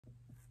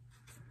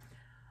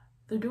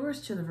The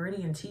doors to the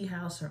Viridian Tea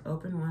House are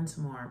open once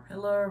more.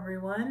 Hello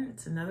everyone,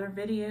 it's another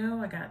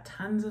video. I got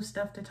tons of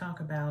stuff to talk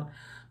about,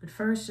 but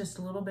first just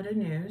a little bit of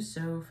news.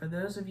 So for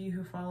those of you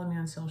who follow me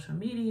on social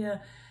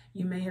media,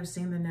 you may have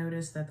seen the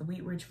notice that the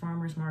Wheat Ridge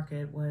Farmers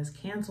Market was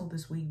canceled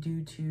this week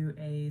due to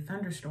a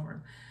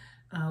thunderstorm.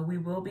 We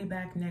will be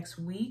back next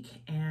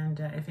week, and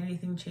if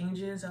anything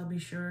changes, I'll be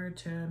sure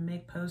to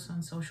make posts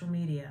on social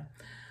media.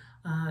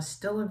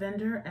 Still a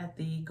vendor at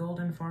the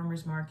Golden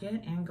Farmers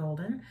Market and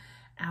Golden.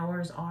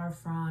 Hours are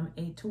from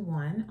 8 to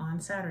 1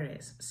 on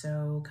Saturdays.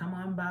 So come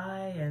on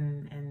by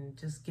and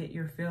just get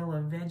your fill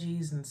of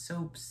veggies and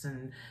soaps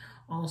and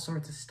all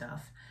sorts of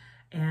stuff.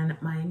 And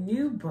my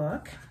new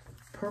book,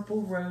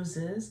 Purple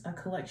Roses, a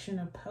collection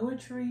of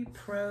poetry,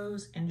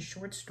 prose, and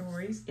short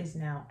stories, is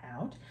now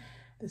out.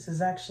 This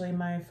is actually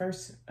my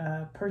first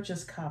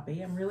purchase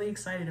copy. I'm really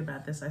excited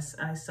about this.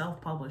 I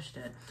self-published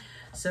it.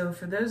 So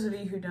for those of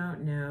you who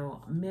don't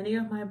know, many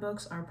of my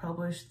books are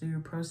published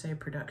through Prose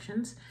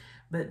Productions,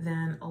 but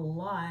then a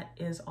lot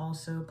is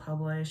also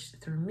published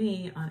through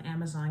me on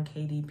Amazon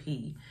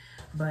KDP.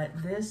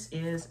 But this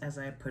is, as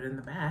I put in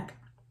the back,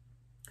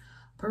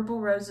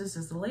 Purple Roses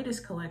is the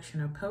latest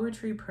collection of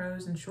poetry,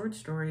 prose, and short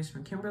stories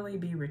from Kimberly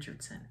B.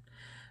 Richardson.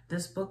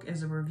 This book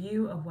is a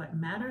review of what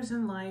matters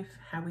in life,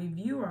 how we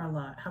live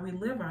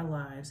our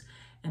lives,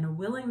 and a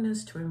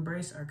willingness to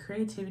embrace our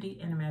creativity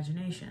and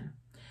imagination.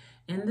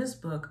 In this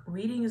book,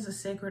 reading is a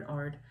sacred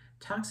art,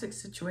 toxic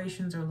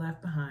situations are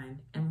left behind,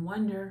 and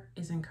wonder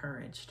is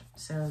encouraged.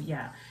 So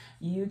yeah,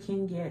 you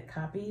can get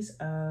copies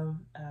of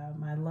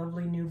my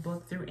lovely new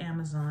book through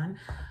Amazon.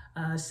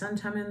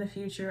 Sometime in the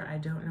future, I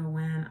don't know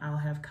when, I'll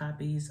have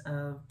copies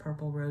of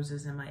Purple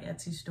Roses in my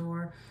Etsy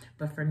store,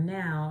 but for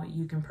now,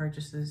 you can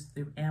purchase this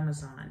through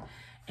Amazon.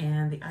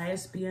 And the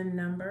ISBN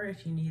number,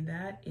 if you need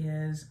that,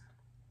 is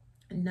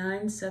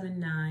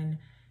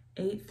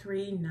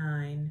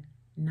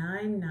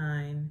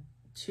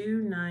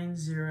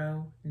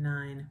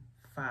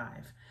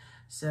 979-839-99-29095.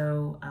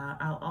 So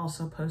I'll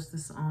also post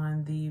this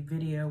on the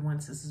video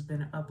once this has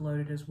been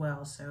uploaded as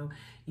well. So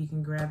you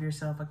can grab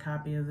yourself a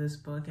copy of this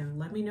book and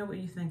let me know what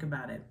you think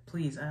about it.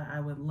 Please,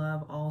 I would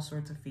love all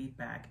sorts of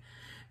feedback.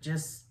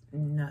 Just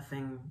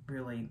nothing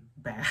really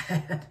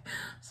bad.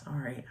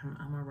 Sorry,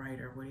 I'm a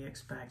writer. What do you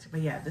expect?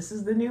 But yeah, this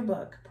is the new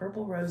book,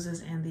 Purple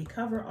Roses, and the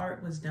cover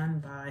art was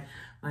done by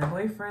my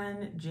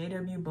boyfriend,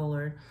 J.W.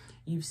 Bullard.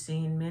 You've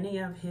seen many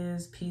of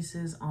his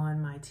pieces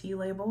on my tea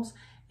labels,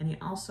 and he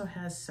also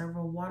has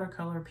several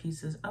watercolor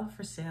pieces up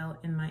for sale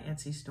in my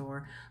Etsy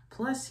store.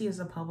 Plus, he is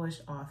a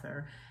published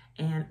author.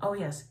 And oh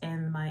yes,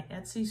 and my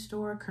Etsy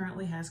store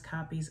currently has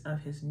copies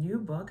of his new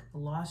book, The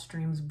Lost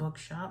Dreams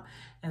Bookshop,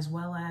 as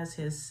well as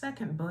his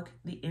second book,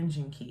 The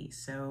Engine Key.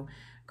 So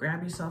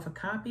grab yourself a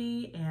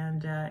copy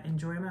and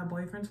enjoy my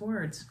boyfriend's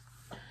words.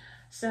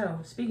 So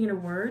speaking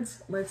of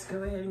words, let's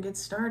go ahead and get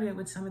started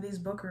with some of these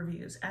book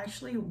reviews.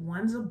 Actually,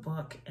 one's a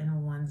book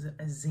and one's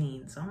a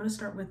zine. So I'm going to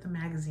start with the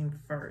magazine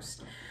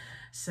first.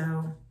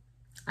 So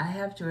I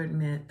have to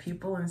admit,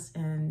 people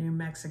in New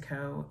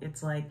Mexico,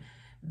 it's like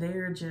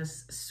they're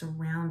just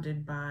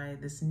surrounded by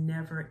this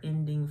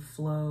never-ending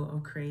flow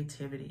of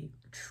creativity.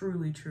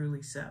 Truly,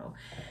 truly so.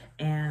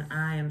 And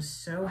I am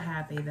so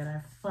happy that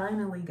I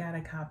finally got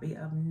a copy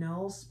of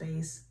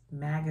NULLSPACE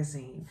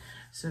Magazine.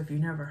 So if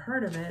you've never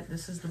heard of it,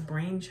 this is the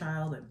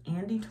brainchild of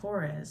Andy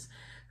Torres,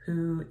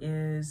 who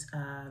is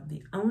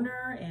the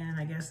owner and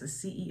I guess the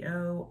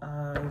CEO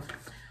of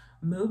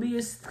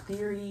Mobius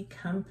Theory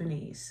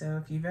Company. So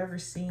if you've ever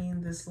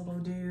seen this little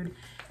dude,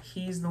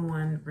 he's the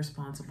one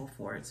responsible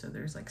for it. So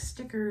there's like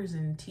stickers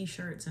and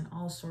t-shirts and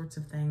all sorts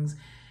of things.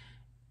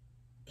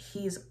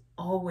 He's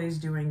always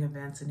doing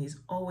events and he's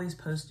always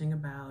posting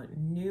about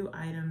new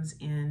items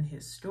in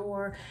his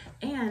store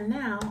and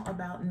now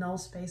about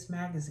NULLSPACE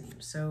Magazine.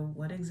 So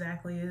what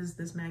exactly is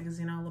this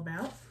magazine all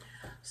about?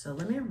 So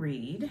let me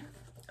read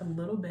a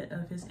little bit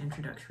of his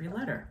introductory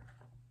letter.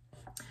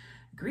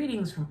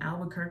 Greetings from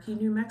Albuquerque,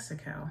 New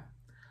Mexico.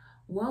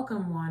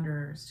 Welcome,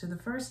 wanderers, to the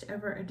first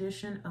ever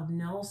edition of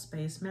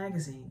NULLSPACE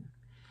Magazine.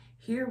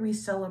 Here we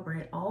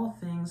celebrate all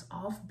things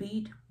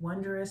offbeat,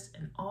 wondrous,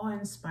 and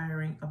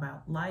awe-inspiring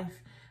about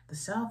life, the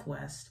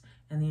Southwest,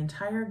 and the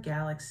entire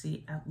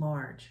galaxy at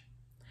large.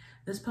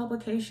 This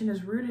publication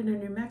is rooted in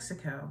New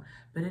Mexico,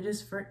 but it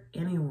is for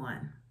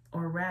anyone,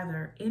 or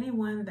rather,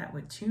 anyone that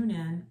would tune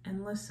in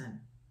and listen.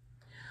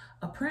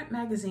 A print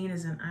magazine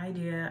is an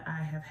idea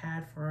I have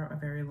had for a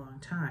very long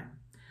time.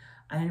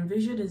 I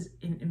envisioned a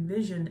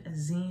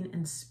zine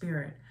in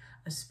spirit,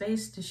 a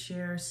space to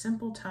share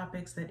simple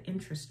topics that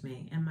interest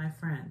me and my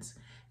friends,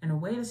 and a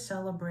way to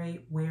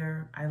celebrate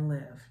where I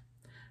live.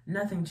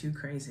 Nothing too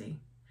crazy.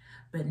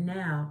 But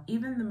now,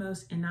 even the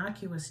most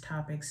innocuous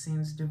topic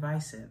seems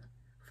divisive.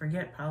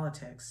 Forget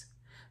politics.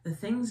 The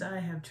things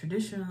I have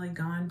traditionally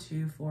gone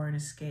to for an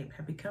escape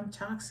have become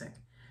toxic.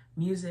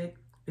 Music,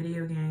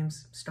 video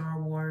games, Star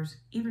Wars,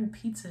 even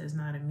pizza is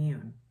not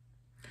immune.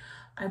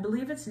 I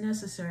believe it's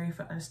necessary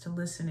for us to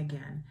listen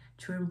again,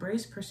 to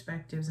embrace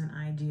perspectives and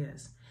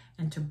ideas,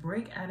 and to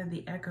break out of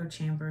the echo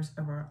chambers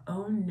of our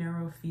own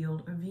narrow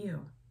field of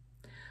view.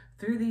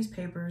 Through these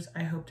papers,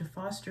 I hope to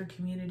foster a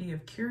community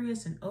of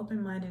curious and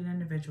open-minded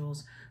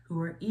individuals who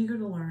are eager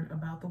to learn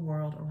about the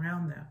world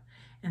around them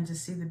and to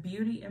see the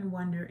beauty and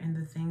wonder in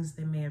the things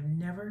they may have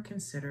never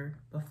considered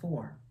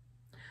before.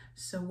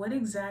 So what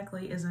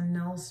exactly is a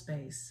null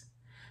space?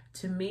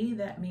 To me,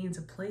 that means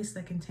a place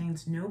that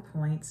contains no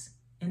points,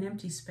 an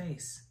empty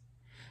space.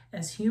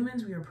 As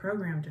humans, we are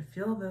programmed to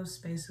fill those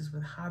spaces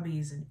with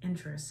hobbies and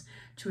interests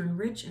to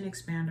enrich and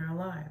expand our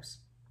lives.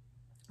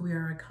 We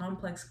are a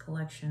complex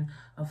collection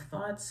of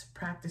thoughts,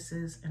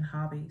 practices, and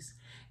hobbies,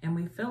 and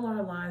we fill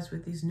our lives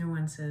with these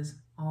nuances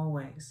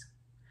always.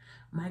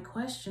 My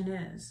question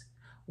is,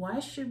 why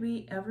should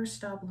we ever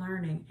stop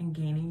learning and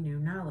gaining new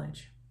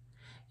knowledge?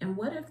 And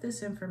what if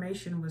this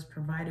information was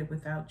provided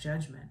without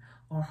judgment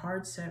or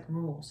hard set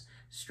rules,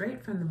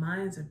 straight from the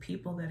minds of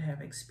people that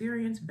have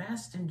experienced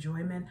vast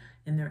enjoyment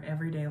in their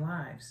everyday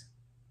lives?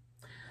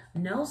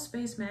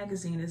 NULLSPACE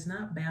Magazine is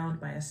not bound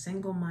by a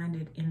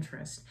single-minded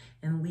interest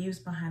and leaves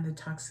behind the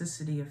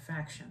toxicity of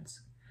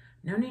factions.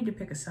 No need to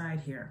pick a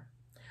side here.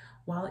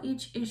 While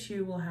each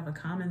issue will have a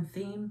common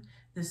theme,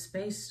 this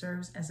space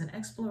serves as an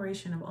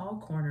exploration of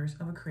all corners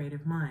of a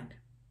creative mind.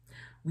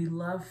 We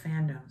love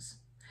fandoms.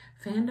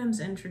 Fandoms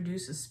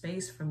introduce a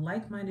space for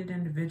like-minded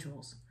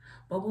individuals,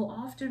 but will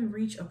often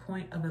reach a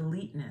point of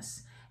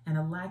eliteness and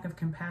a lack of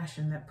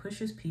compassion that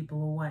pushes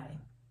people away.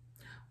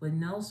 With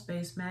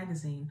NULLSPACE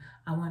Magazine,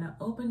 I want to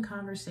open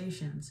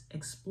conversations,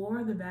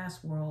 explore the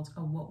vast worlds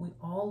of what we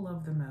all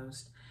love the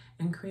most,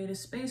 and create a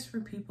space for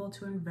people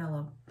to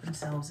envelop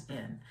themselves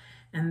in.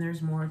 And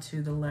there's more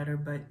to the letter,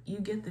 but you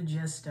get the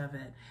gist of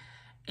it.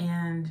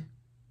 And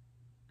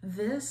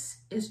this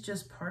is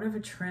just part of a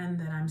trend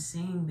that I'm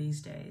seeing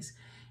these days.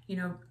 You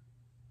know,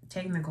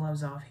 taking the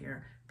gloves off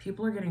here,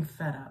 people are getting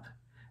fed up.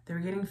 They're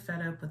getting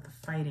fed up with the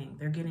fighting.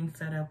 They're getting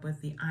fed up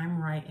with the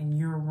I'm right and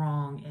you're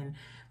wrong, and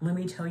let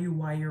me tell you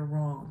why you're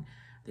wrong.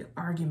 The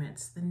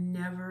arguments, the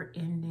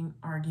never-ending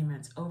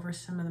arguments over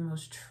some of the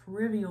most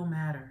trivial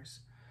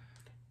matters.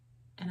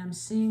 And I'm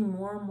seeing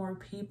more and more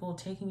people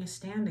taking a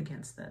stand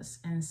against this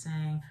and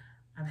saying,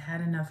 I've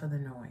had enough of the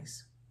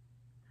noise.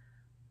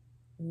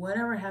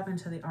 Whatever happened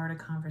to the art of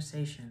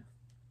conversation?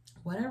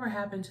 Whatever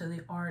happened to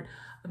the art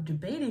of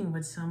debating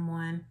with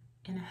someone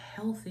in a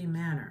healthy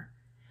manner?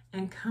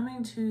 And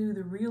coming to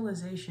the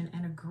realization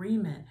and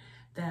agreement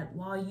that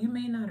while you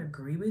may not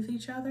agree with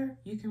each other,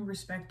 you can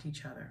respect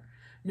each other.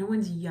 No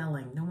one's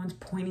yelling, no one's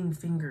pointing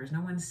fingers,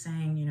 no one's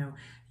saying, you know,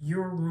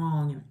 you're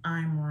wrong and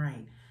I'm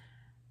right.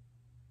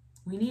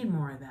 We need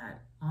more of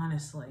that,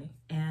 honestly.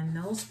 And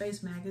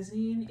NULLSPACE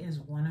Magazine is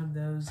one of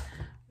those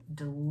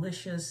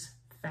delicious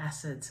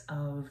facets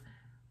of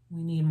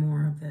we need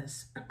more of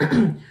this.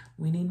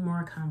 We need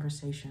more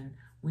conversation.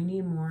 We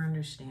need more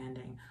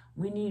understanding.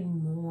 We need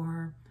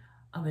more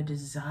of a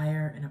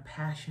desire and a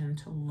passion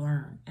to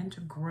learn and to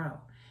grow.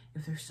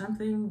 If there's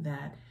something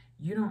that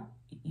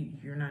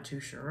you're not too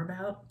sure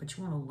about, but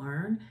you want to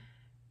learn,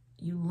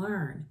 you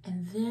learn.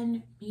 And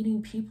then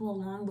meeting people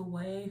along the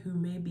way who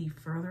may be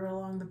further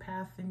along the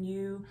path than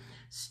you,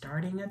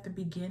 starting at the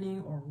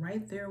beginning or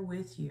right there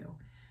with you.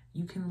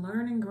 You can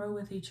learn and grow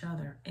with each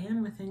other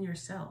and within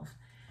yourself.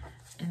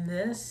 And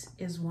this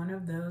is one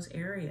of those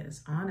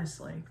areas,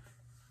 honestly.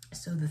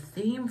 So the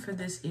theme for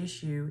this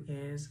issue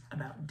is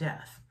about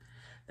death.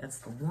 That's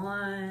the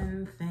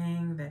one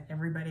thing that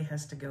everybody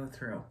has to go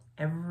through.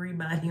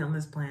 Everybody on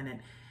this planet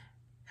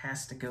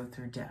has to go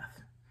through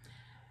death.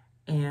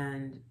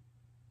 And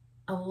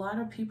a lot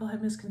of people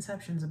have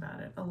misconceptions about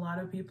it. A lot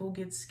of people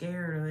get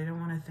scared, or they don't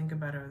want to think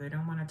about it, or they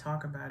don't want to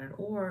talk about it,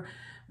 or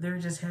they're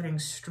just heading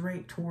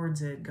straight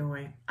towards it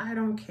going, I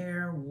don't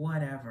care,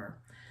 whatever.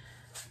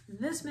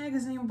 This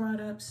magazine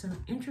brought up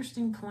some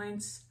interesting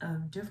points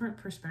of different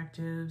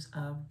perspectives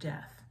of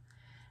death.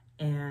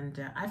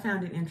 And I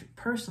found it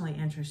personally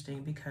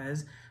interesting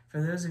because,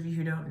 for those of you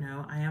who don't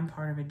know, I am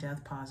part of a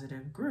death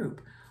positive group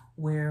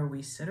where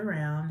we sit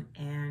around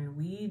and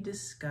we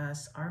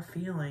discuss our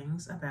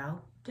feelings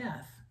about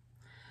death.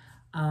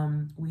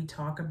 We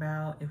talk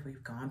about if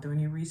we've gone through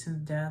any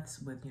recent deaths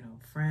with,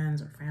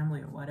 friends or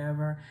family or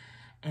whatever.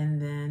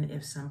 And then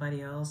if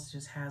somebody else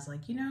just has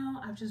like,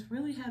 I've just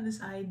really had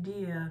this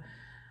idea,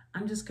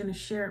 I'm just going to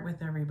share it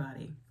with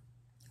everybody.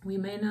 We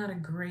may not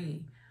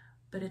agree,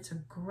 but it's a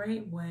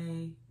great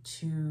way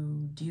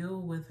to deal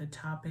with a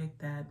topic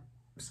that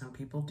some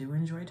people do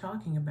enjoy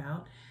talking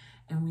about,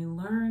 and we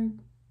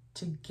learn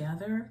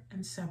together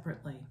and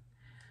separately.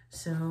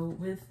 So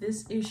with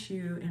this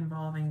issue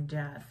involving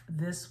death,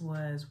 this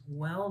was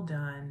well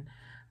done,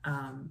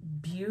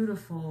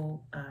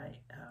 beautiful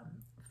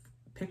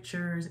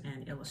pictures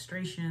and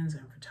illustrations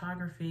and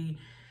photography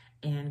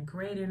and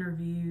great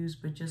interviews,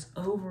 but just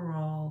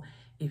overall,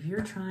 if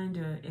you're trying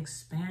to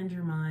expand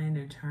your mind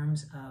in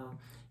terms of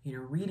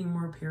reading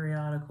more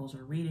periodicals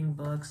or reading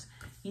books,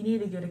 you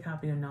need to get a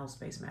copy of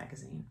NULLSPACE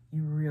Magazine.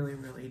 You really,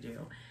 really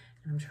do.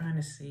 And I'm trying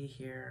to see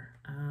here.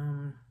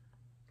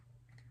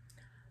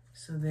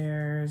 So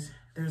there's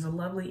a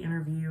lovely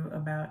interview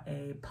about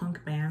a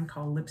punk band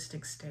called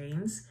Lipstick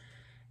Stains.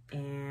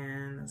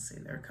 And let's see,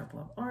 there are a couple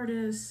of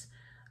artists.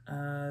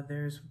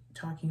 There's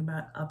talking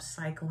about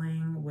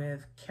upcycling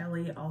with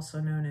Kelly, also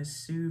known as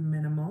Sue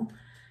Minimal.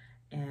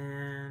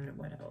 And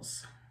what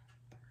else?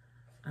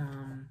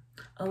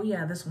 Oh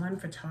yeah, this one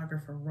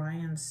photographer,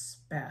 Ryan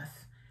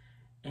Speth,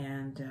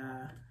 and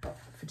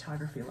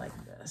photography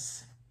like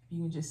this.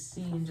 You can just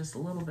see in just a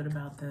little bit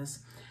about this.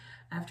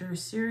 After a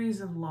series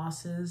of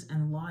losses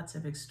and lots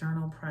of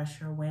external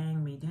pressure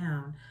weighing me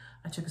down,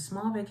 I took a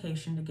small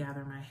vacation to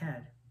gather my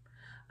head.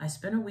 I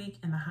spent a week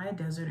in the high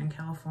desert in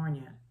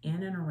California,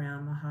 in and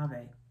around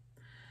Mojave.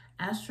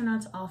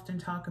 Astronauts often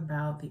talk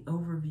about the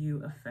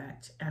overview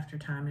effect after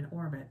time in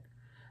orbit.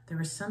 There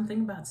is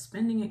something about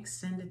spending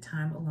extended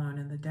time alone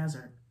in the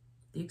desert.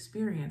 The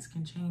experience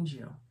can change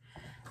you.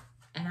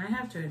 And I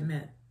have to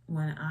admit,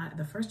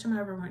 the first time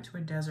I ever went to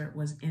a desert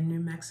was in New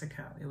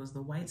Mexico. It was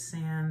the White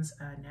Sands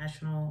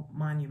National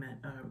Monument.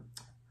 I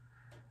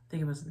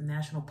think it was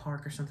National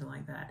Park or something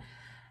like that.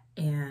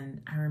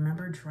 And I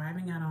remember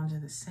driving out onto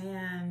the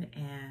sand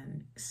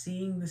and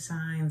seeing the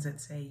signs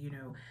that say, you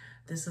know,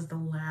 this is the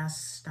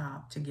last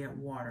stop to get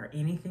water.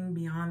 Anything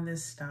beyond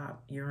this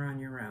stop, you're on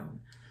your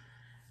own.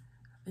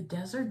 The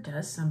desert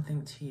does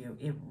something to you.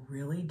 It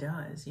really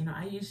does. You know,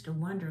 I used to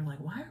wonder, like,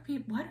 why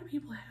do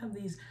people have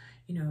these,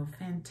 you know,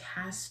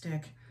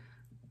 fantastic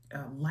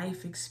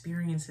life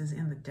experiences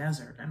in the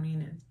desert? I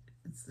mean,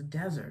 it's the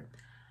desert.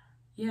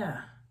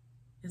 Yeah,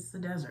 it's the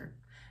desert.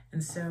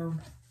 And so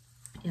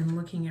in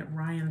looking at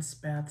Ryan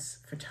Speth's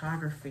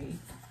photography,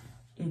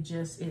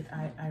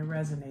 I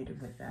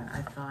resonated with that.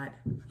 I thought,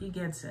 he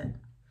gets it.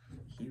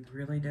 He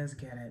really does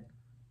get it.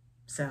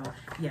 So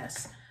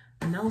yes,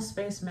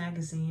 NULLSPACE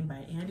Magazine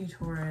by Andy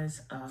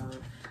Torres of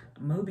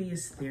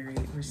Mobius Theory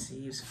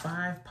receives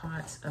 5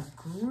 pots of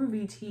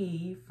groovy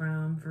tea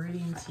from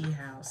Viridian Tea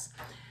House.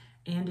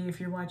 Andy, if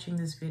you're watching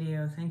this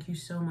video, thank you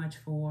so much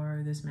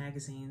for this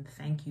magazine.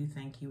 Thank you,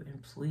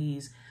 and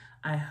please,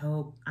 I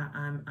hope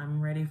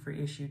I'm ready for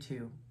issue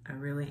 2. I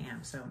really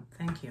am. So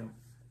thank you.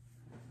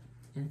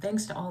 And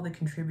thanks to all the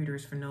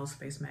contributors for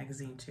NULLSPACE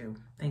Magazine too.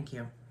 Thank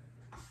you.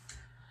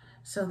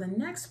 So the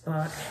next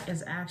book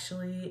is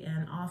actually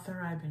an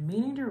author I've been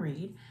meaning to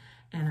read,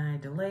 and I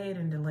delayed,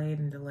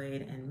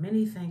 and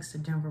many thanks to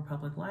Denver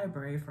Public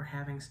Library for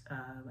having,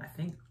 I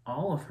think,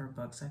 all of her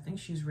books. I think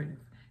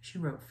she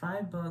wrote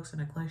 5 books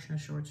and a collection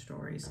of short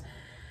stories.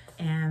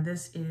 And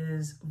this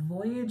is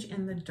Voyage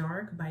in the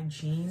Dark by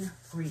Jean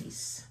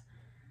Rhys.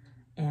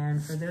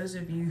 And for those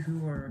of you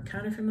who are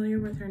kind of familiar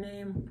with her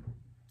name,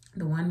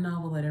 the one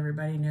novel that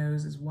everybody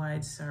knows is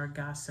Wide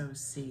Sargasso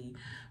Sea,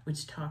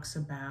 which talks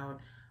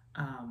about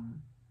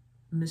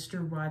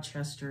Mr.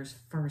 Rochester's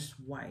first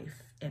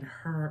wife and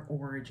her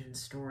origin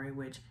story,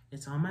 which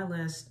it's on my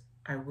list.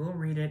 I will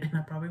read it, and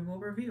I probably will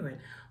review it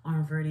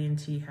on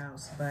Viridian Tea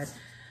House. But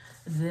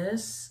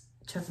this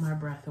took my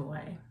breath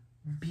away.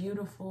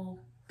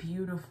 Beautiful,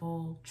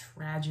 beautiful,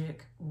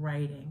 tragic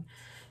writing.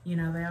 You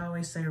know, they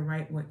always say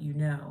write what you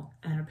know.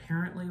 And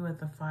apparently with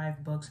the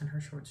 5 books and her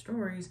short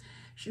stories,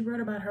 she wrote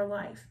about her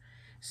life.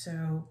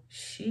 So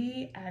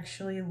she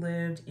actually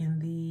lived in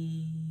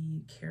the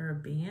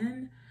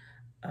Caribbean,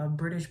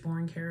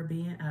 British-born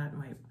Caribbean.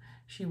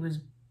 She was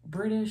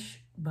British,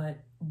 but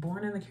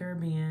born in the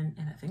Caribbean,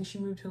 and I think she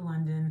moved to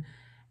London,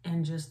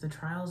 and just the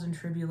trials and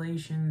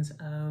tribulations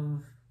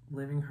of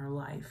living her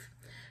life.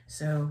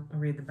 So I'll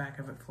read the back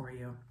of it for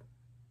you.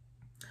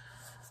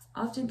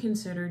 Often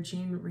considered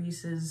Jean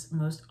Rhys's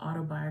most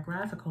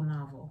autobiographical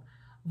novel,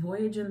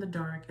 Voyage in the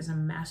Dark is a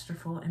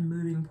masterful and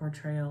moving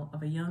portrayal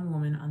of a young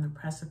woman on the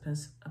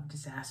precipice of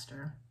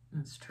disaster.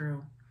 That's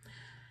true.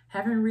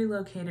 Having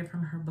relocated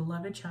from her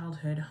beloved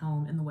childhood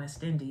home in the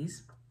West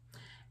Indies,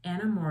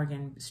 Anna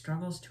Morgan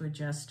struggles to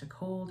adjust to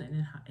cold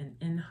and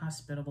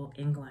inhospitable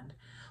England,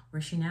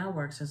 where she now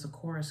works as a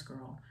chorus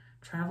girl,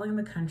 traveling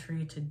the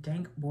country to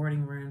dank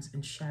boarding rooms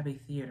and shabby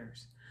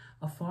theaters,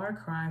 a far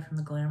cry from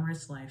the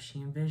glamorous life she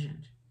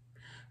envisioned.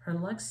 Her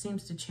luck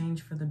seems to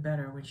change for the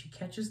better when she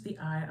catches the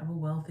eye of a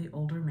wealthy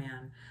older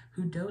man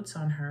who dotes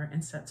on her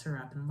and sets her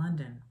up in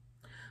London.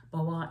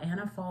 But while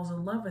Anna falls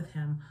in love with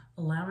him,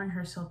 allowing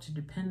herself to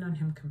depend on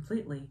him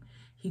completely,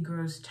 he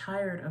grows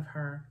tired of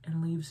her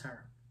and leaves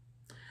her.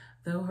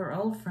 Though her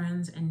old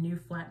friends and new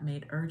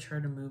flatmate urge her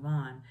to move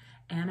on,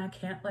 Anna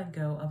can't let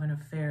go of an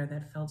affair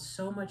that felt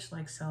so much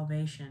like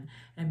salvation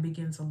and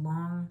begins a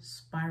long,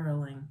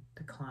 spiraling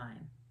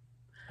decline.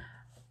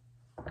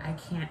 I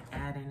can't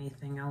add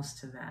anything else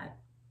to that.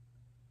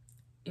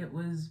 It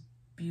was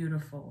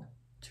beautiful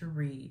to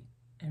read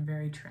and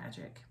very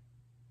tragic.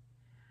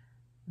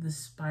 The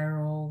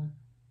spiral,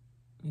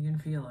 you can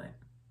feel it.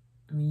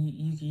 I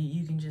mean,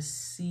 you can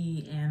just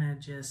see Anna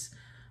just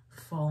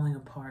falling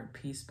apart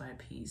piece by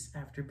piece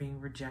after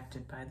being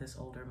rejected by this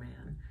older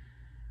man.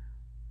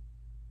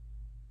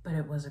 But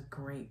it was a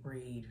great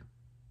read.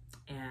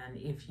 And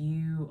if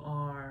you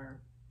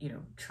are,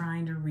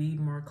 trying to read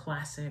more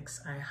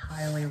classics, I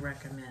highly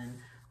recommend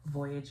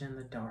Voyage in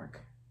the Dark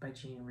by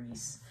Jean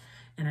Rhys.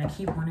 And I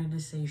keep wanting to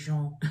say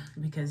Jean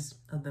because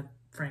of the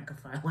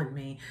Francophile in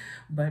me,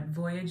 but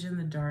Voyage in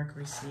the Dark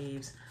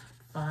receives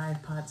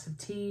 5 pots of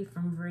tea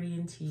from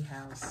Viridian Tea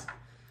House.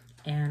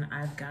 And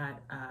I've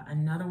got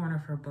another one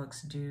of her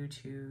books due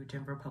to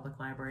Denver Public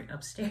Library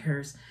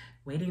upstairs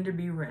waiting to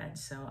be read.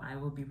 So I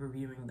will be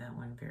reviewing that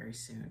one very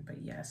soon.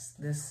 But yes,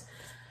 this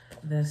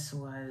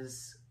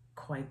was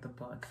quite the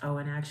book. Oh,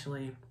 and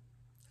actually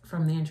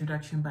from the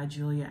introduction by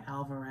Julia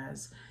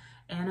Alvarez,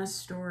 Anna's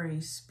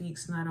story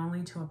speaks not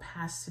only to a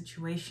past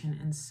situation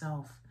and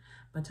self,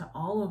 but to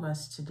all of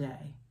us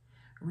today.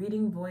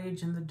 Reading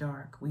Voyage in the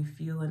dark, we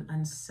feel an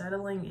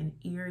unsettling and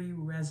eerie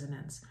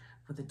resonance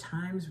with the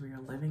times we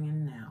are living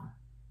in now.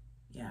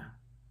 Yeah.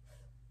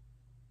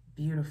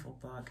 Beautiful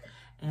book.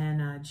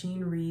 And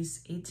Jean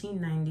Rhys,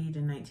 1890 to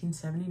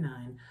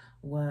 1979,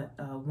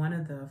 one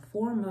of the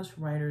foremost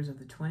writers of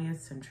the 20th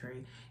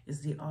century,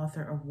 is the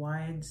author of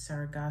Wide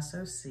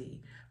Sargasso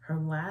Sea, her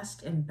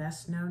last and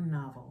best-known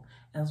novel,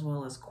 as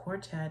well as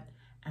Quartet,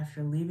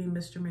 After Leaving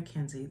Mr.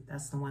 Mackenzie,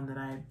 that's the one that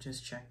I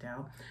just checked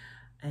out,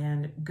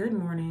 and Good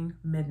Morning,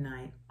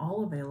 Midnight,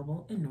 all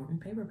available in Norton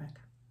paperback.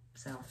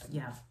 So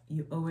yeah,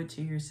 you owe it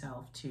to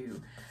yourself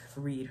to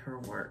read her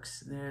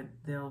works.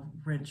 They'll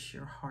wrench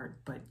your heart,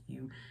 but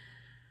you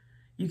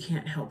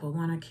can't help but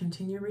want to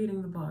continue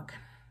reading the book.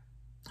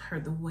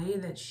 The way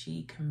that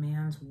she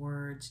commands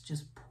words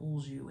just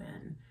pulls you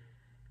in,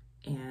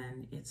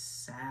 and it's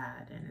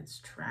sad and it's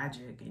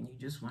tragic, and you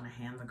just want to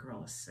hand the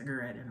girl a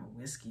cigarette and a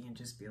whiskey and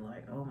just be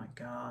like, oh my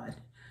God.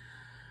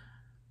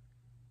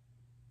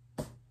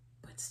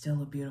 But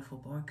still a beautiful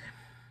book.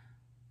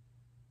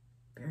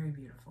 Very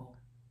beautiful.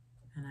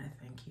 And I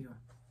thank you.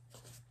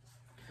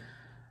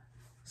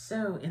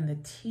 So in the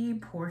tea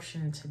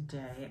portion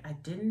today, I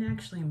didn't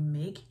actually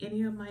make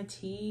any of my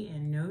tea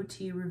and no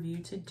tea review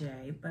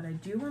today, but I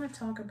do want to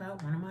talk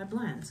about one of my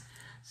blends.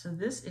 So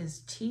this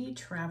is Tea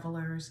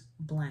Traveler's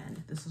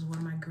Blend. This is one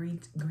of my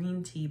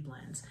green tea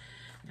blends.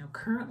 Now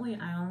currently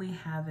I only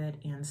have it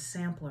in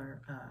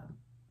sampler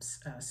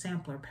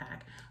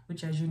pack,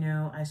 which, as you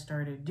know, I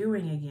started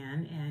doing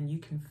again, and you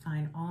can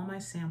find all my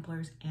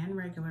samplers and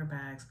regular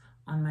bags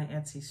on my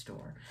Etsy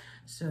store.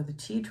 So the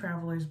Tea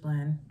Traveler's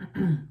Blend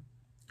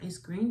is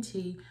green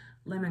tea,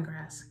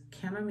 lemongrass,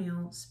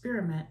 chamomile,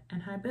 spearmint,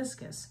 and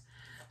hibiscus.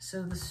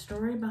 So the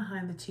story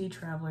behind the Tea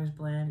Traveler's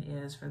Blend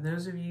is, for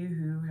those of you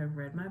who have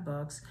read my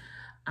books,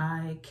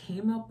 I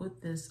came up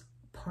with this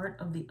part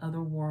of the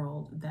other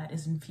world that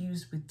is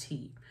infused with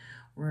tea,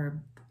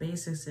 where the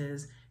basis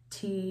is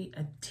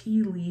a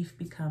tea leaf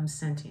becomes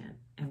sentient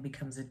and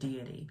becomes a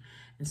deity.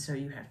 And so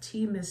you have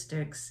tea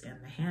mystics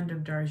and the Hand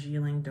of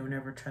Darjeeling. Don't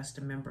ever trust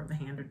a member of the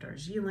Hand of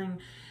Darjeeling.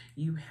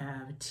 You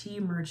have tea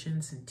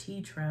merchants and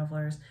tea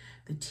travelers.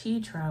 The tea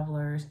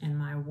travelers in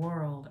my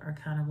world are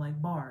kind of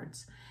like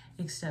bards,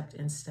 except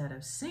instead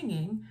of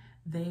singing,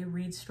 they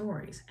read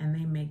stories and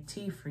they make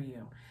tea for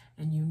you.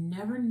 And you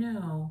never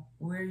know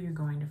where you're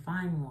going to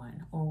find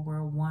one or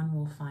where one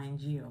will find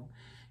you.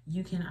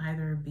 You can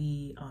either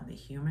be on the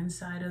human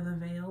side of the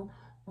veil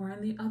or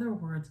on the other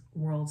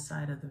world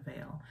side of the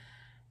veil.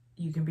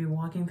 You can be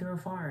walking through a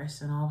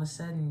forest and all of a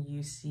sudden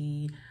you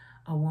see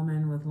a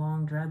woman with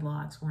long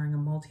dreadlocks wearing a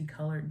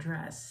multicolored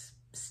dress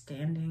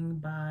standing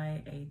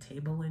by a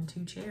table and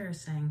 2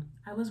 chairs saying,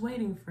 I was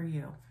waiting for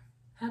you.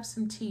 Have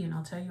some tea and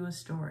I'll tell you a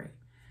story.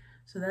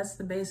 So that's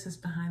the basis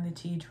behind the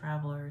Tea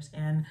Travelers.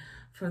 And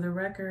for the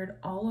record,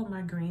 all of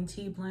my green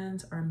tea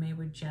blends are made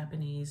with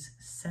Japanese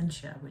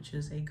sencha, which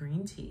is a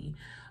green tea,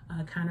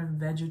 kind of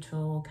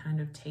vegetal, kind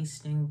of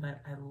tasting,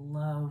 but I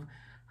love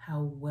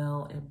how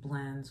well it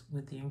blends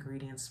with the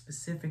ingredients,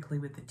 specifically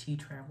with the Tea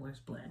Traveler's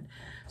Blend.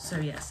 So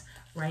yes,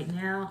 right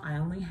now I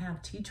only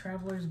have Tea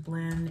Traveler's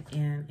Blend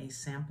in a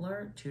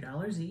sampler,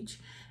 $2 each.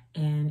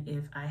 And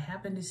if I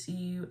happen to see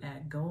you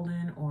at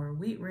Golden or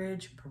Wheat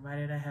Ridge,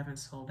 provided I haven't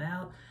sold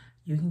out,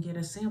 you can get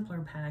a sampler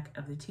pack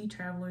of the Tea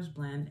Traveler's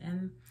Blend,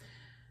 and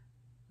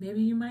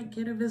maybe you might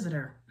get a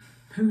visitor.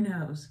 Who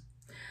knows?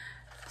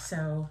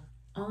 So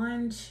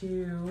on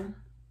to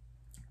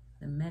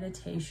the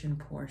meditation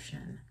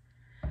portion.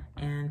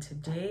 And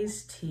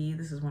today's tea,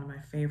 this is one of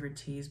my favorite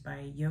teas by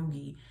a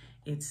yogi.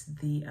 It's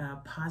the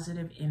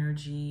Positive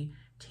Energy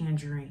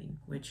Tangerine,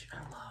 which I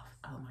love.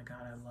 Oh my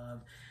God, I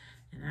love.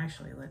 And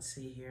actually, let's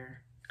see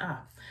here.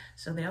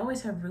 So they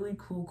always have really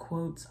cool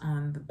quotes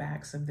on the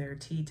backs of their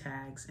tea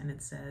tags, and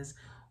it says,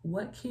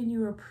 what can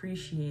you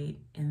appreciate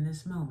in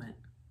this moment?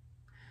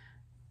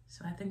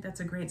 So I think that's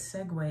a great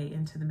segue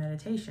into the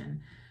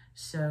meditation.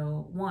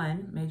 So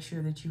 1, make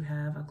sure that you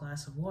have a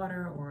glass of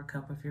water or a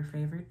cup of your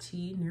favorite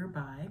tea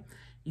nearby.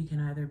 You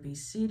can either be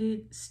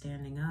seated,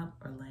 standing up,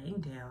 or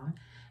laying down.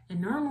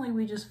 And normally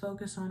we just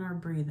focus on our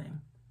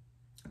breathing.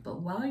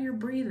 But while you're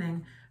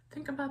breathing,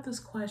 think about this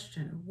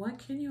question. What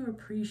can you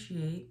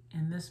appreciate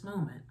in this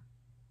moment?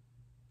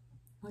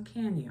 What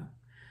can you?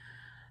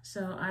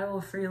 So I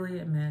will freely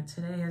admit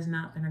today has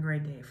not been a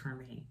great day for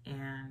me.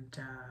 And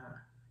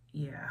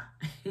yeah,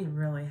 it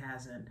really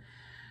hasn't.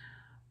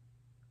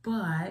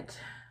 But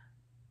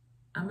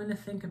I'm going to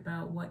think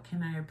about what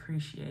can I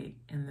appreciate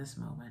in this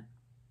moment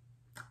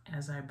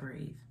as I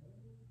breathe.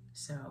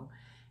 So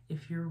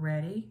if you're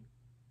ready,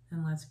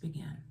 then let's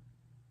begin.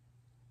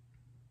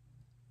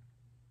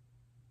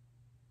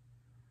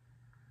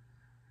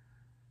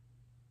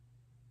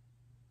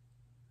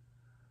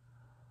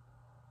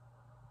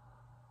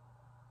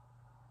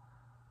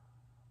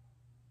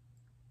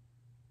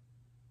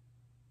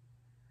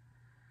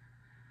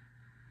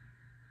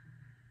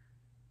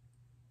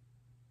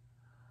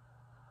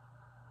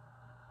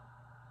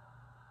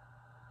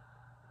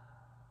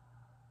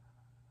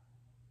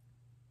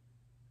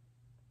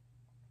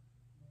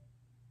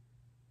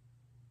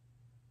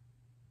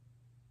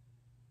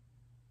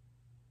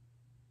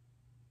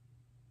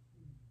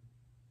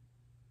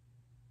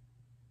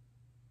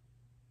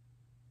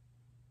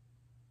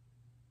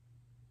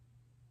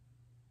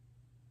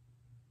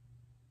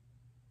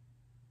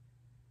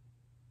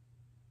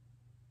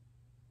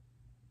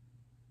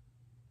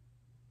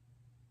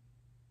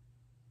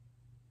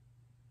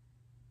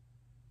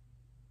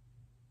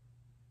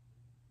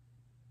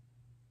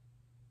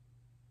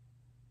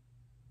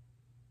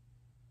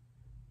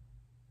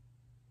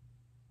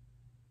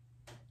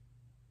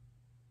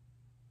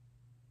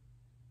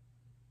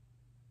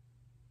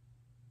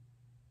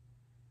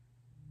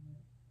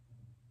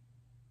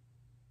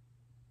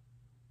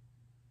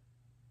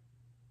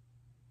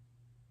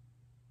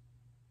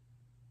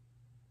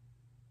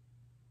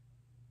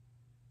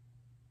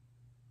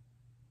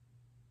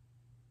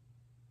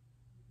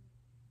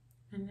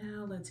 And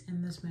now let's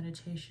end this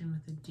meditation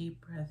with a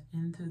deep breath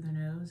in through the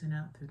nose and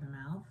out through the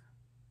mouth.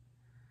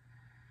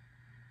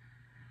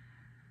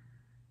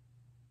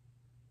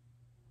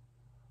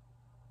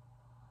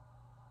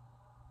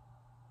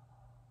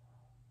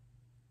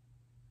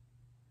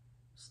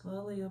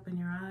 Slowly open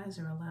your eyes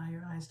or allow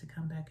your eyes to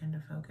come back into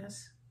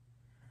focus.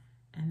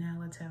 And now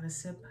let's have a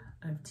sip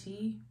of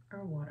tea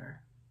or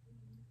water.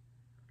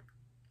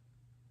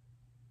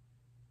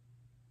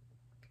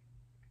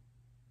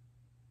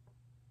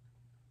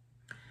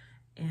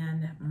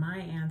 And my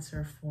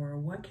answer for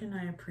what can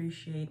I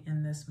appreciate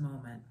in this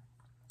moment?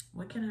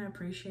 What can I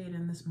appreciate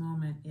in this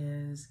moment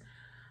is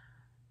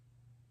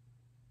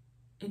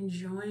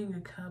enjoying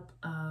a cup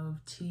of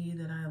tea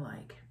that I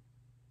like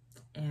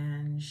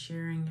and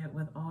sharing it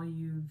with all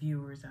you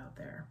viewers out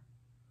there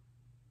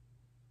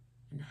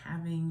and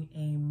having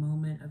a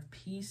moment of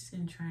peace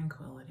and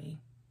tranquility.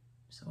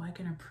 So I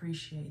can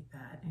appreciate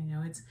that. And, you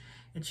know, it's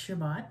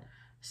Shabbat,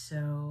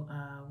 so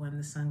when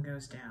the sun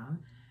goes down,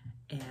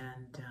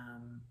 and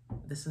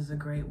this is a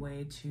great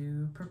way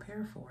to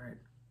prepare for it.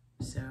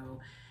 So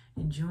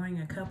enjoying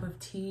a cup of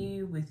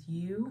tea with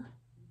you,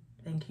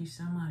 thank you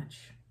so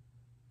much.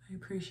 I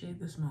appreciate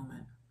this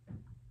moment.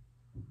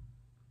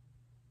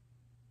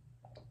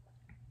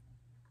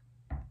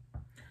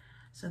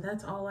 So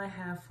that's all I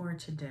have for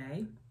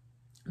today.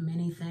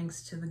 Many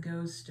thanks to the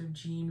ghost of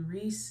Jean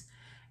Rhys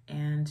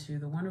and to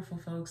the wonderful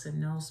folks at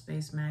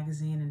NULLSPACE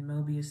Magazine and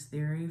Mobius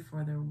Theory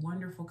for their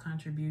wonderful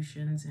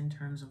contributions in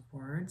terms of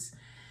words,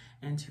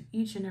 and to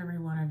each and every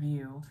one of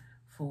you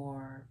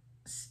for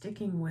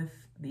sticking with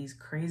these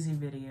crazy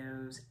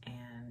videos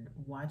and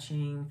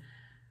watching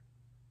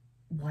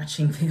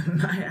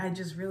them. I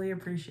just really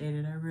appreciate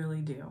it. I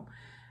really do.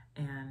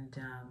 And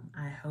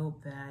I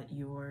hope that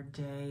your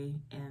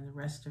day and the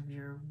rest of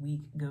your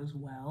week goes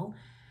well.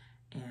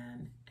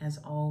 And as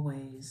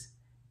always,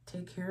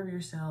 take care of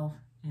yourself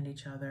and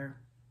each other.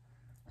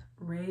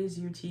 Raise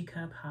your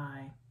teacup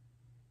high.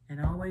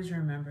 And always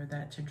remember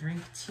that to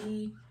drink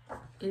tea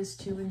is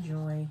to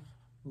enjoy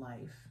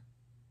life.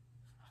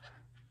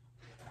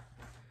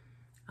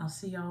 I'll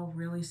see y'all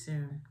really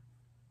soon.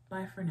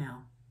 Bye for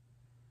now.